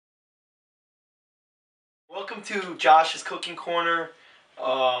welcome to Josh's Cooking Corner.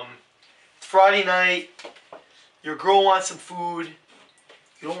 It's Friday night. Your girl wants some food.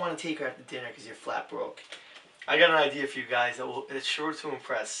 You don't want to take her out to dinner because you're flat broke. I got an idea for you guys that's sure to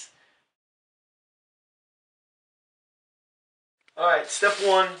impress. Alright, step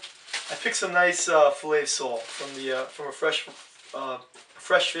one. I picked some nice filet of sole from a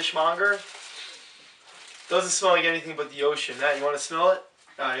fresh fishmonger. Doesn't smell like anything but the ocean. Matt, you want to smell it?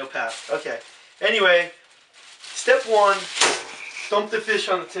 Alright, you'll pass. Okay. Anyway, step one, dump the fish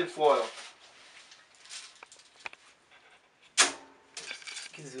on the tin foil. You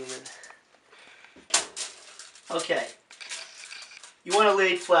can zoom in. Okay. You want to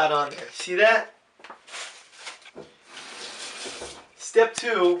lay it flat on there. See that? Step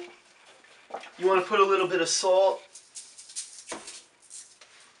two, you want to put a little bit of salt,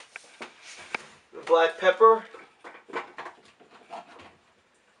 black pepper,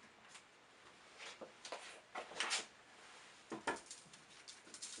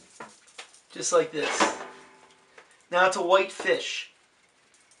 just like this. Now it's a white fish.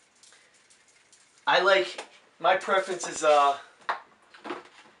 My preference is a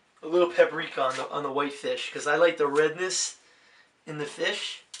little paprika on the white fish because I like the redness in the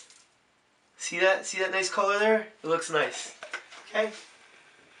fish. See that? See that nice color there? It looks nice. Okay.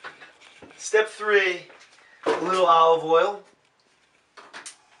 Step three, a little olive oil.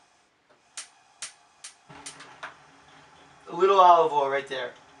 A little olive oil right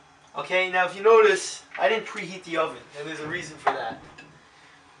there. Okay, now if you notice, I didn't preheat the oven, and there's a reason for that.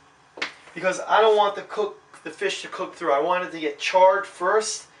 Because I don't want the fish to cook through. I want it to get charred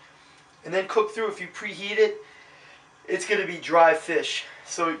first, and then cook through. If you preheat it, it's going to be dry fish.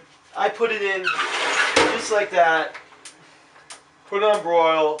 So I put it in just like that, put it on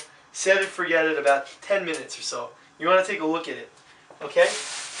broil, set it, forget it, about 10 minutes or so. You want to take a look at it, okay?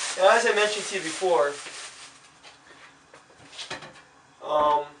 Now, as I mentioned to you before,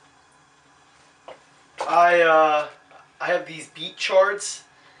 I have these beet chards,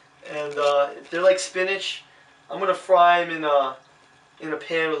 and they're like spinach. I'm gonna fry them in a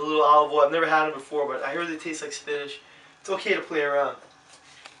pan with a little olive oil. I've never had them before, but I heard they taste like spinach. It's okay to play around.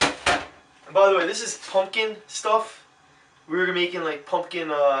 And by the way, this is pumpkin stuff. We were making like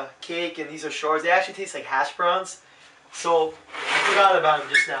pumpkin cake, and these are shards. They actually taste like hash browns. So I forgot about them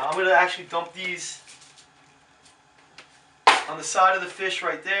just now. I'm gonna actually dump these on the side of the fish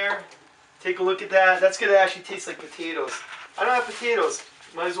right there. Take a look at that. That's going to actually taste like potatoes. I don't have potatoes.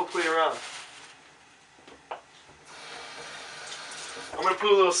 Might as well play around. I'm going to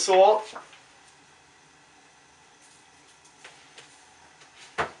put a little salt.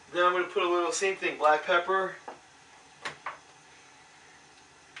 Then I'm going to put a little, same thing, black pepper.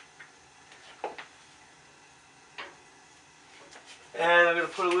 And I'm going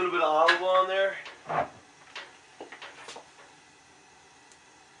to put a little bit of olive oil on there.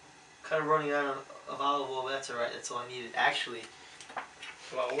 Kind of running out of olive oil, but that's alright. That's all I needed. Actually,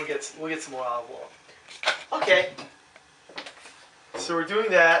 well, we'll get some more olive oil. Okay. So we're doing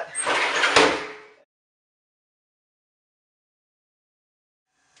that.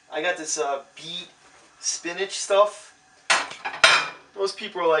 I got this beet spinach stuff. Most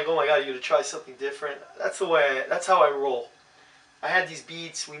people are like, "Oh my God, you're gonna try something different." That's the way. That's how I roll. I had these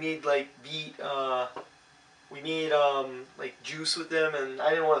beets. We made like beet. We made like juice with them, and I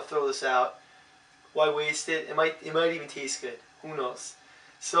didn't want to throw this out. Why waste it? It might even taste good. Who knows?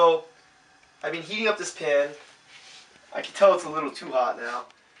 So I've been heating up this pan. I can tell it's a little too hot now.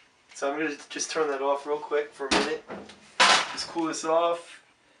 So I'm gonna just turn that off real quick for a minute. Just cool this off,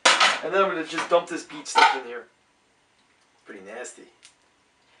 and then I'm gonna just dump this beet stuff in here. Pretty nasty.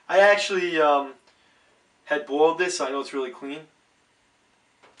 I actually had boiled this, so I know it's really clean.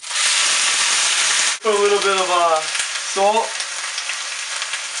 Put a little bit of salt.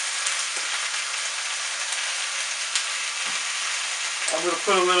 I'm going to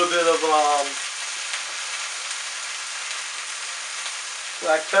put a little bit of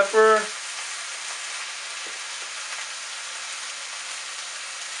black pepper.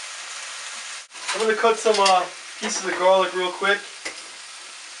 I'm going to cut some pieces of garlic real quick.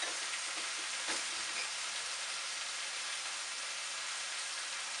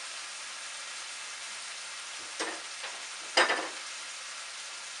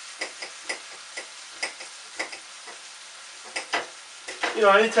 You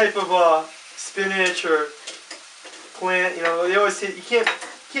know, any type of spinach or plant, you know, they always say you can't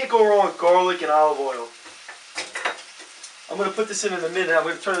go wrong with garlic and olive oil. I'm gonna put this in a minute. I'm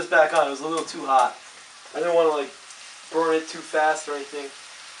gonna turn this back on. It was a little too hot. I didn't want to like burn it too fast or anything.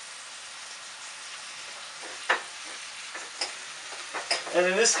 And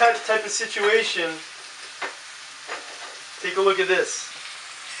in this type of situation, Take a look at this.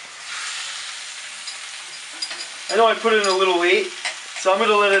 I know I put it in a little late, so I'm going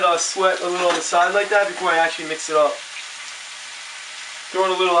to let it sweat a little on the side like that before I actually mix it up. Throw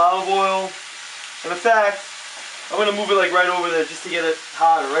in a little olive oil. And in fact, I'm going to move it like right over there just to get it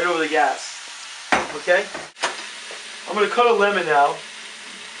hotter, right over the gas. Okay? I'm going to cut a lemon now.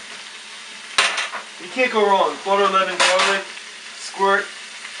 You can't go wrong. Butter, lemon, garlic, squirt.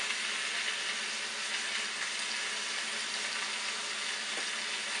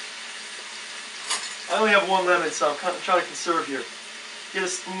 I only have one lemon, so I'm kind of trying to conserve here. Get a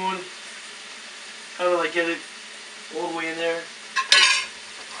spoon, kind of like get it all the way in there.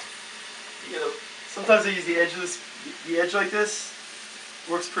 You know, sometimes I use the edge of this, the edge like this.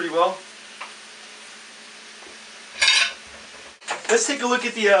 Works pretty well. Let's take a look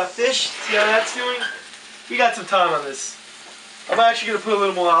at the fish. See how that's doing? We got some time on this. I'm actually going to put a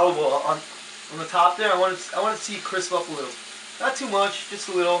little more olive oil on the top there. I want to see it crisp up a little. Not too much, just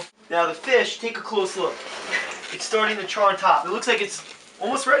a little. Now the fish, take a close look. It's starting to char on top. It looks like it's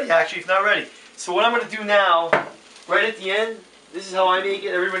almost ready actually, if not ready. So what I'm going to do now, right at the end, this is how I make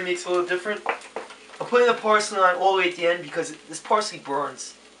it. Everybody makes it a little different. I'm putting the parsley on all the way at the end because this parsley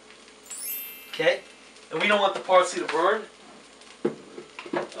burns. Okay? And we don't want the parsley to burn.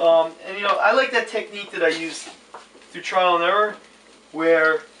 And you know, I like that technique that I used through trial and error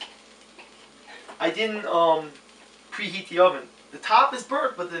where I didn't preheat the oven. The top is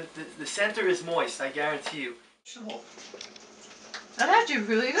burnt, but the center is moist, I guarantee you. That's actually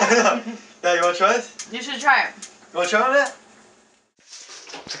really good. Yeah, you want to try it? You should try it. You want to try that?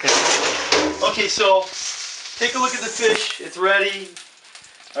 Okay. Okay, so take a look at the fish. It's ready.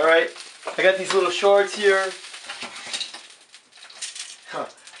 Alright. I got these little shards here. Huh.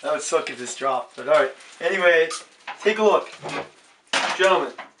 That would suck if this dropped, but alright. Anyway, take a look.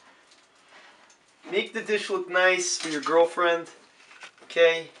 Gentlemen. Make the dish look nice for your girlfriend.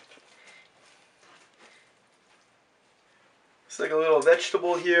 Okay. It's like a little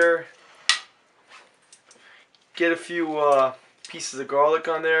vegetable here. Get a few pieces of garlic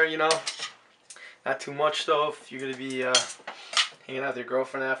on there, you know. Not too much though, if you're going to be hanging out with your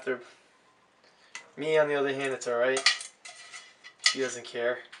girlfriend after. Me, on the other hand, it's alright. She doesn't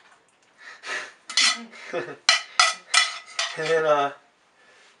care. And then,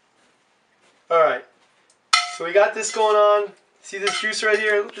 alright. So we got this going on. See this juice right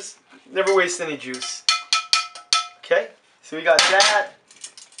here? Just never waste any juice. Okay? So we got that.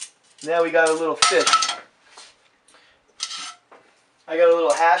 Now we got a little fish. I got a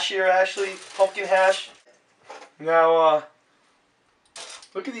little hash here actually, pumpkin hash. Now,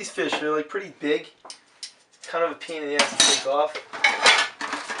 look at these fish. They're like pretty big. It's kind of a pain in the ass to take off.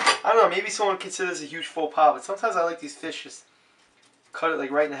 I don't know, maybe someone considers this a huge faux pas, but sometimes I like these fish just cut it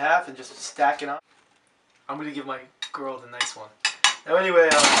like right in half and just stack it on. I'm going to give my girl the nice one. Now anyway,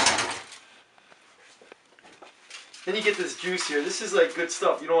 then you get this juice here. This is like good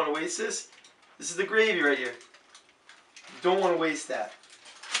stuff. You don't want to waste this. This is the gravy right here. You don't want to waste that.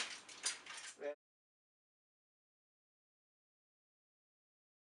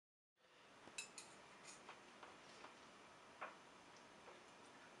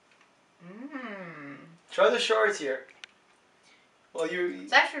 Mmm. Try the shards here. Well,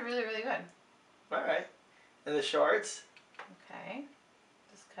 It's actually really, really good. All right. And the shards. Okay.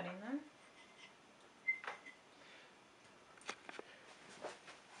 Just cutting them.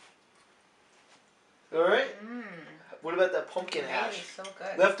 All right. Mmm. What about that pumpkin hash? So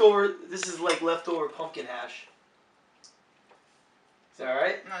good. Leftover. This is like leftover pumpkin hash. Is that all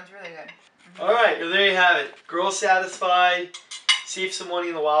right? No, it's really good. Mm-hmm. All right. Well, there you have it. Girl satisfied. Save some money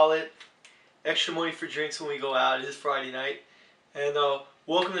in the wallet. Extra money for drinks when we go out. It is Friday night. And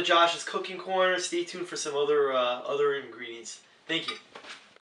welcome to Josh's Cooking Corner. Stay tuned for some other ingredients. Thank you.